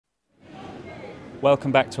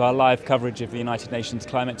Welcome back to our live coverage of the United Nations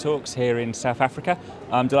climate talks here in South Africa.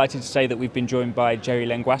 I'm delighted to say that we've been joined by Jerry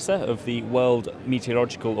Lengoasa of the World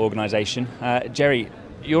Meteorological Organisation. Jerry,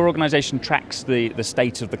 your organisation tracks the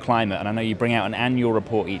state of the climate, and I know you bring out an annual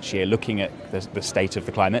report each year looking at the state of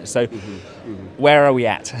the climate. So where are we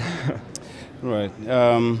at? Right.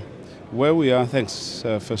 Where we are, thanks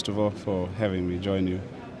first of all for having me join you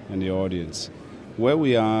and the audience. Where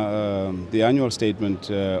we are, the annual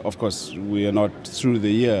statement, of course, we are not through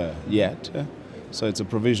the year yet, so it's a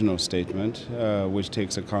provisional statement which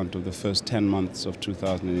takes account of the first 10 months of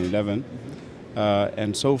 2011.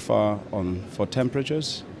 And so far, for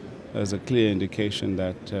temperatures, there's a clear indication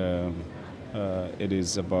that it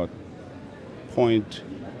is about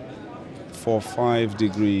 0.45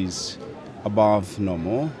 degrees above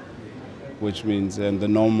normal, which means, and the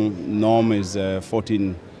norm is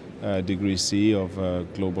 14 degrees C of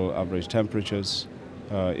global average temperatures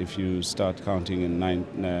if you start counting in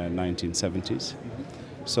 1970s.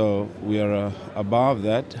 So we are above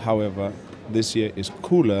that. However, this year is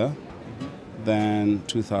cooler than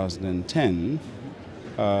 2010,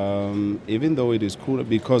 even though it is cooler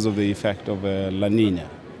because of the effect of La Niña.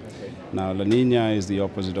 Now, La Niña is the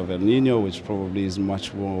opposite of El Niño, which probably is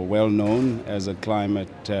much more well known as a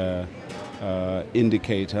climate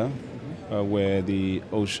indicator, where the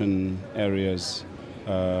ocean areas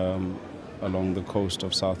along the coast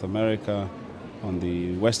of South America, on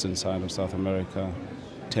the western side of South America,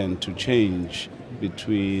 tend to change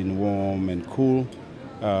between warm and cool.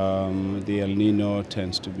 The El Niño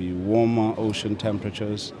tends to be warmer ocean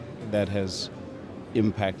temperatures. That has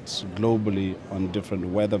impacts globally on different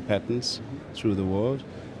weather patterns through the world.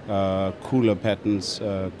 Cooler patterns,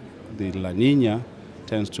 the La Niña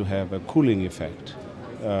tends to have a cooling effect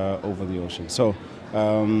over the ocean. So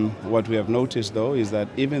what we have noticed though is that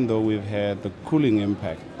even though we've had the cooling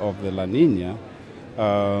impact of the La Niña,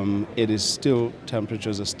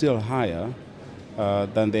 temperatures are still higher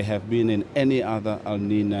than they have been in any other La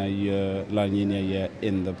Niña year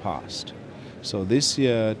in the past. So this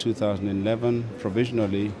year, 2011,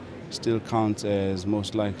 provisionally still counts as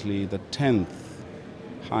most likely the 10th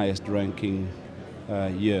highest ranking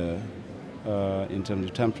year in terms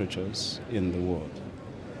of temperatures in the world.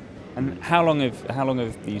 And how long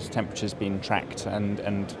have these temperatures been tracked? And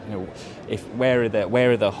you know, where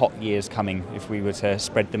are the hot years coming? If we were to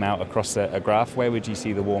spread them out across a graph, where would you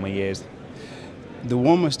see the warmer years? The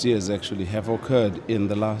warmest years actually have occurred in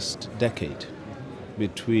the last decade,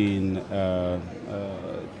 between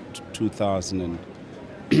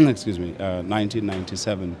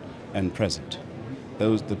 1997 and present.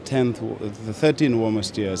 The 13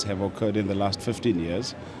 warmest years have occurred in the last 15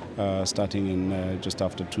 years, starting in just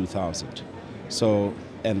after 2000. So,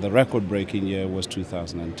 and the record-breaking year was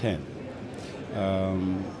 2010.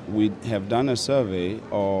 We have done a survey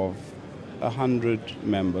of 100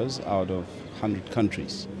 members out of 100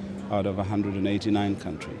 countries, out of 189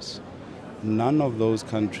 countries. None of those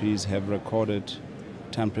countries have recorded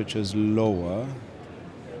temperatures lower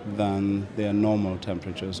than their normal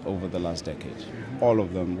temperatures over the last decade. All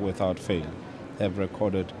of them, without fail, have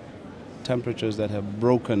recorded temperatures that have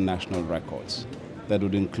broken national records. That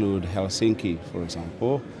would include Helsinki, for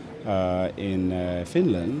example, in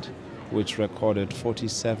Finland, which recorded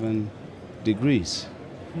 47 degrees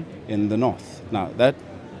in the north. Now,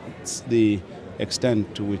 that's the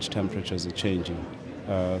extent to which temperatures are changing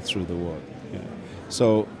through the world. Yeah.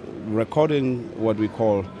 So recording what we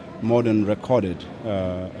call modern recorded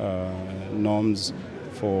norms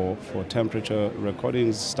for temperature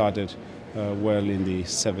recordings started well in the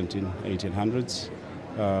 1800s,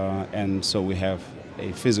 and so we have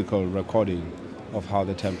a physical recording of how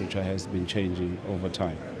the temperature has been changing over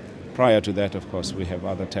time. Prior to that, of course, we have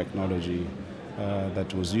other technology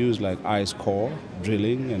that was used, like ice core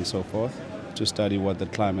drilling and so forth, to study what the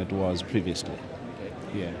climate was previously.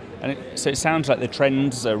 Yeah. And so it sounds like the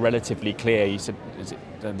trends are relatively clear. You said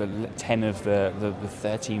the 10 of the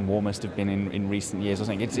 13 warmest have been in recent years or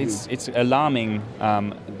something. It's alarming,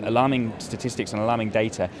 alarming statistics and alarming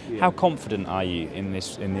data. Yeah. How confident are you in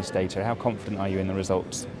this data? How confident are you in the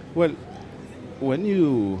results? Well, when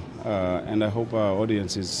you and I hope our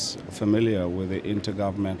audience is familiar with the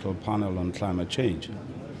Intergovernmental Panel on Climate Change.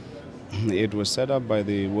 It was set up by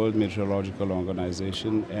the World Meteorological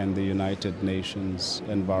Organization and the United Nations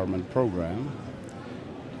Environment Program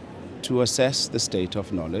to assess the state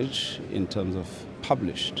of knowledge in terms of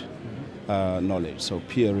published knowledge, so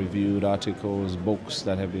peer-reviewed articles, books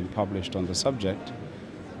that have been published on the subject.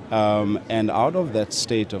 And out of that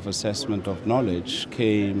state of assessment of knowledge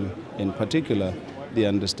came, in particular, the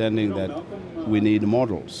understanding that we need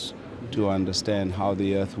models to understand how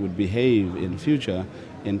the Earth would behave in future,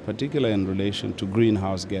 in particular in relation to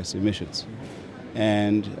greenhouse gas emissions.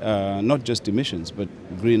 And not just emissions, but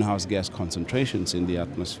greenhouse gas concentrations in the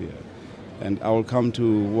atmosphere. And I will come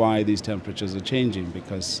to why these temperatures are changing,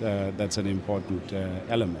 because that's an important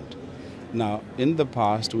element. Now, in the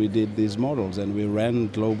past, we did these models, and we ran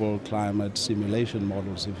global climate simulation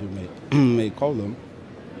models, if you may call them.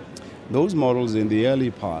 Those models in the early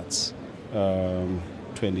parts,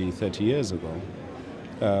 20, 30 years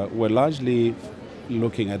ago, were largely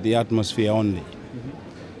looking at the atmosphere only.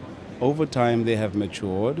 Over time, they have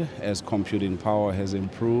matured as computing power has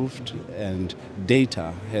improved and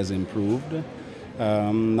data has improved.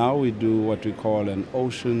 Now we do what we call an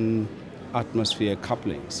ocean-atmosphere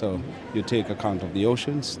coupling. So you take account of the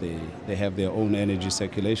oceans. They have their own energy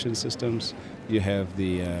circulation systems. You have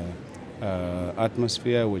the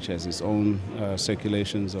atmosphere, which has its own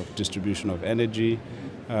circulations of distribution of energy.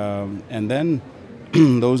 And then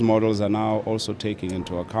those models are now also taking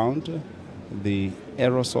into account the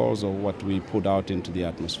aerosols, or what we put out into the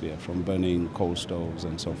atmosphere from burning coal stoves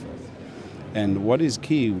and so forth. And what is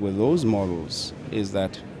key with those models is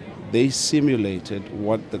that they simulated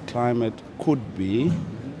what the climate could be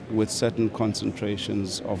with certain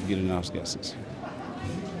concentrations of greenhouse gases,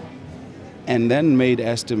 and then made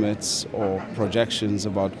estimates or projections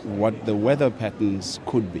about what the weather patterns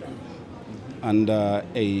could be under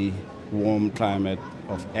a warm climate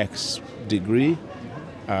of X degree.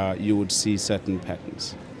 You would see certain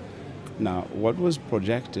patterns. Now, what was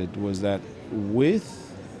projected was that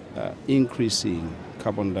with increasing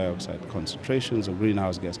carbon dioxide concentrations or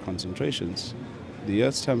greenhouse gas concentrations, the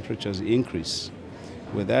Earth's temperatures increase.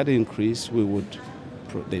 With that increase,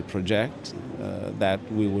 they project that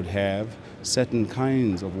we would have certain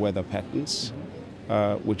kinds of weather patterns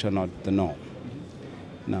which are not the norm.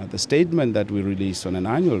 Now, the statement that we release on an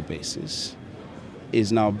annual basis is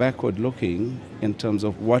now backward-looking in terms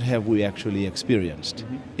of what have we actually experienced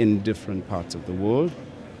in different parts of the world,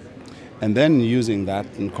 and then using that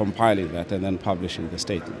and compiling that and then publishing the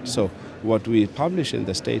statement. So what we publish in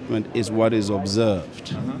the statement is what is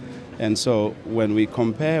observed. And so when we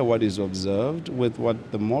compare what is observed with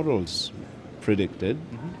what the models predicted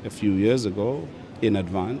a few years ago in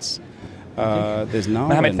advance, there's now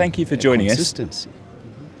Mohammed, thank you for joining consistency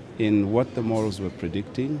in what the models were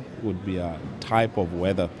predicting would be a type of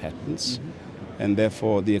weather patterns, and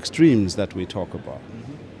therefore the extremes that we talk about.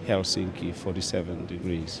 Helsinki, 47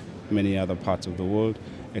 degrees. Many other parts of the world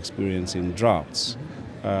experiencing droughts.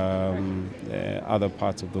 Other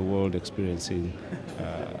parts of the world experiencing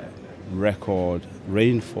record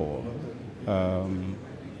rainfall.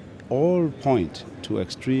 All point to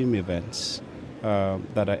extreme events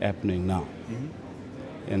that are happening now.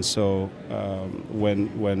 And so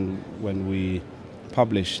when we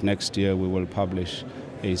publish next year, we will publish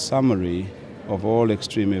a summary of all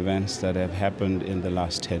extreme events that have happened in the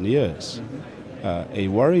last 10 years. A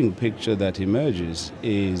worrying picture that emerges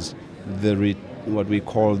is what we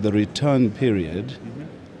call the return period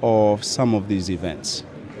of some of these events.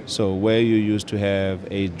 So where you used to have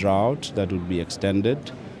a drought that would be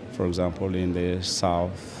extended, for example, in the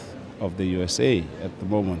south of the USA at the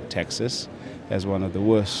moment, Texas, as one of the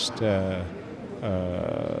worst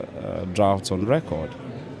droughts on record.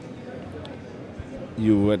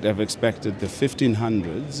 You would have expected the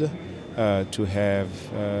 1500s to have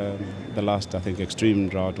the last, I think, extreme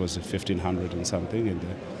drought was 1500 and something.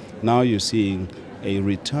 Now you're seeing a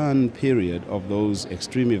return period of those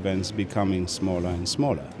extreme events becoming smaller and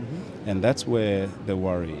smaller. And that's where the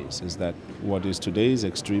worry is that what is today's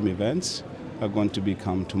extreme events are going to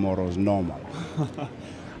become tomorrow's normal.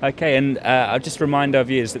 Okay, and I'll just remind our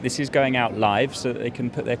viewers that this is going out live, so that they can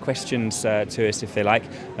put their questions to us if they like,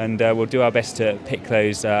 and we'll do our best to pick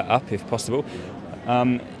those up if possible.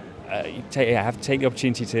 Have to take the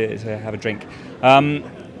opportunity to have a drink.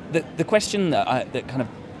 The question that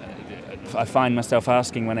I find myself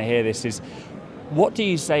asking when I hear this is, what do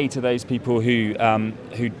you say to those people who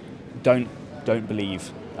don't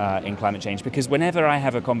believe in climate change? Because whenever I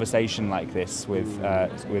have a conversation like this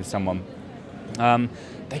with someone,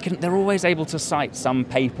 they're always able to cite some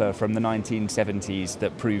paper from the 1970s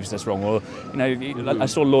that proves us wrong. Or, I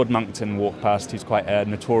saw Lord Monckton walk past, who's quite a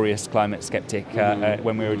notorious climate skeptic,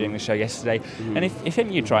 when we were doing the show yesterday. And if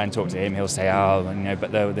you try and talk to him, he'll say,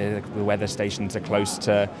 but the weather stations are close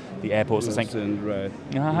to the airports or something.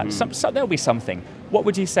 Right. So there'll be something. What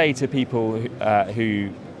would you say to people who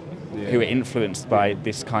are influenced by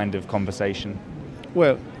this kind of conversation?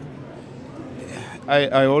 Well,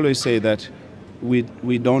 I always say that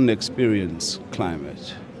we don't experience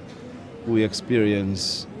climate. We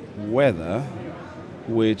experience weather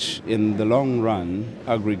which in the long run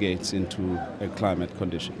aggregates into a climate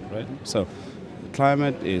condition, right? So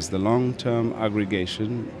climate is the long-term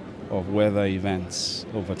aggregation of weather events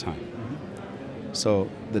over time. So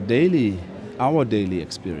our daily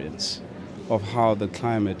experience of how the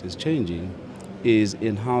climate is changing is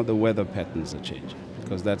in how the weather patterns are changing,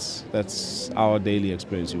 because that's our daily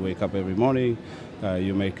experience. You wake up every morning,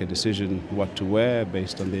 you make a decision what to wear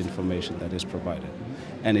based on the information that is provided.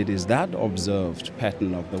 And it is that observed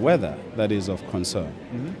pattern of the weather that is of concern,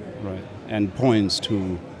 right? And points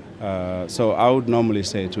to, so I would normally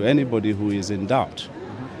say to anybody who is in doubt,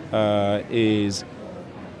 is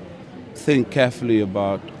think carefully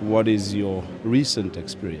about what is your recent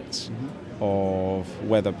experience of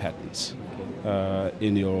weather patterns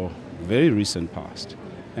in your very recent past.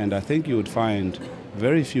 And I think you would find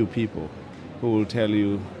very few people who will tell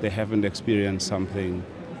you they haven't experienced something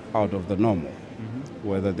out of the normal,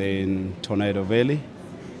 whether they're in Tornado Valley,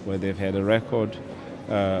 where they've had a record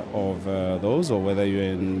of those, or whether you're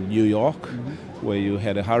in New York, where you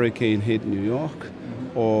had a hurricane hit New York,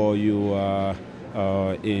 or you are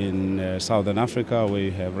in Southern Africa, where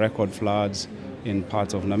you have record floods in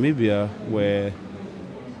parts of Namibia, where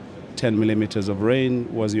 10 millimeters of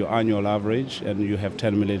rain was your annual average, and you have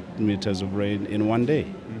 10 millimeters of rain in one day.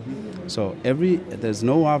 So there's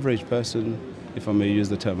no average person, if I may use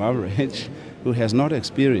the term average, who has not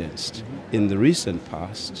experienced in the recent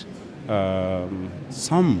past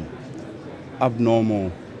some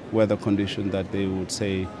abnormal weather condition that they would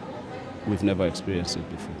say we've never experienced it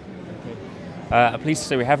before. Pleased to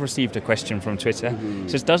say we have received a question from Twitter.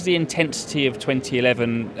 It says, does the intensity of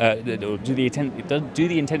 2011, do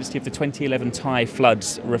the intensity of the 2011 Thai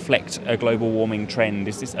floods reflect a global warming trend?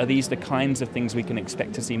 Are these the kinds of things we can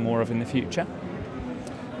expect to see more of in the future?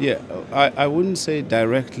 Yeah, I wouldn't say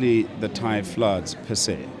directly the Thai floods per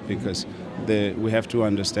se, because we have to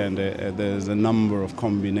understand there's a number of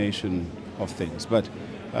combination of things. But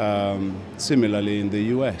similarly in the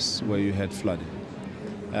US, where you had flooding,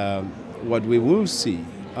 what we will see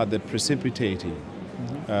are the precipitating,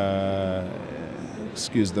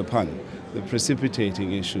 excuse the pun, the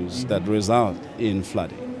precipitating issues that result in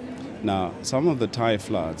flooding. Now, some of the Thai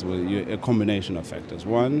floods were a combination of factors.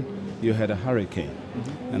 One, you had a hurricane,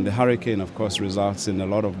 and the hurricane, of course, results in a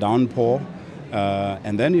lot of downpour,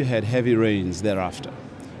 and then you had heavy rains thereafter.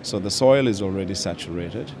 So the soil is already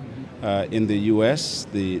saturated. In the US,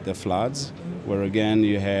 the floods, where again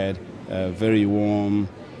you had a very warm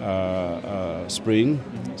spring,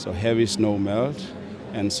 so heavy snow melt,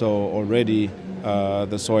 and so already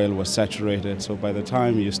the soil was saturated. So by the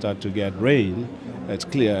time you start to get rain, it's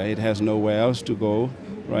clear it has nowhere else to go,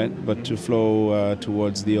 right, but to flow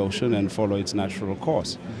towards the ocean and follow its natural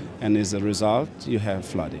course. And as a result, you have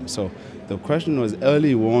flooding. So the question was,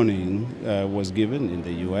 early warning was given in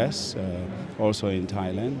the US, also in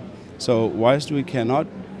Thailand. So whilst we cannot,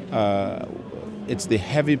 it's the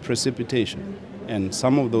heavy precipitation, and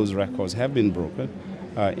some of those records have been broken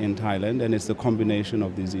in Thailand, and it's the combination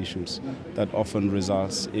of these issues that often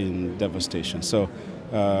results in devastation. So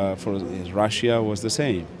for Russia was the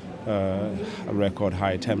same, record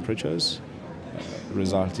high temperatures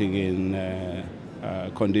resulting in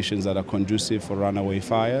conditions that are conducive for runaway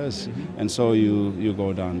fires, and so you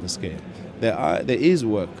go down the scale. There is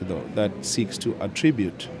work, though, that seeks to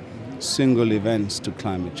attribute single events to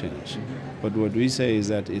climate change. But what we say is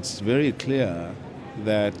that it's very clear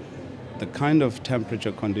that the kind of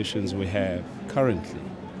temperature conditions we have currently,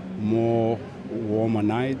 more warmer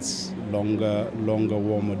nights, longer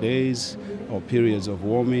warmer days, or periods of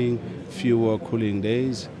warming, fewer cooling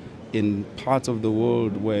days, in parts of the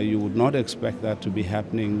world where you would not expect that to be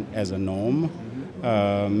happening as a norm,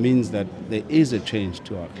 means that there is a change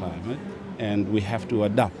to our climate, and we have to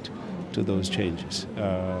adapt to those changes.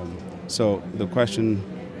 So the question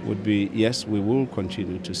would be, yes, we will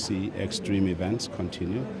continue to see extreme events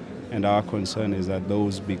continue, and our concern is that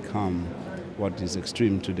those become what is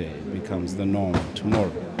extreme today, becomes the norm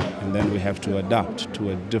tomorrow, and then we have to adapt to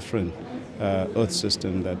a different Earth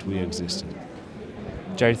system that we exist in.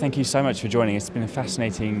 Jerry, thank you so much for joining us. It's been a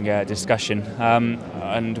fascinating discussion,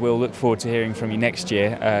 and we'll look forward to hearing from you next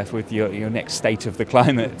year with your next State of the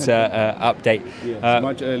Climate update. Yes,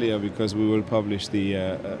 much earlier, because we will publish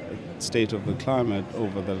the State of the Climate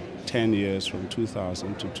over the 10 years from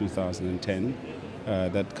 2000 to 2010.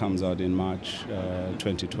 That comes out in March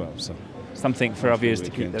 2012. So something for our viewers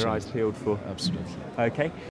to keep their eyes peeled for. Absolutely. Okay.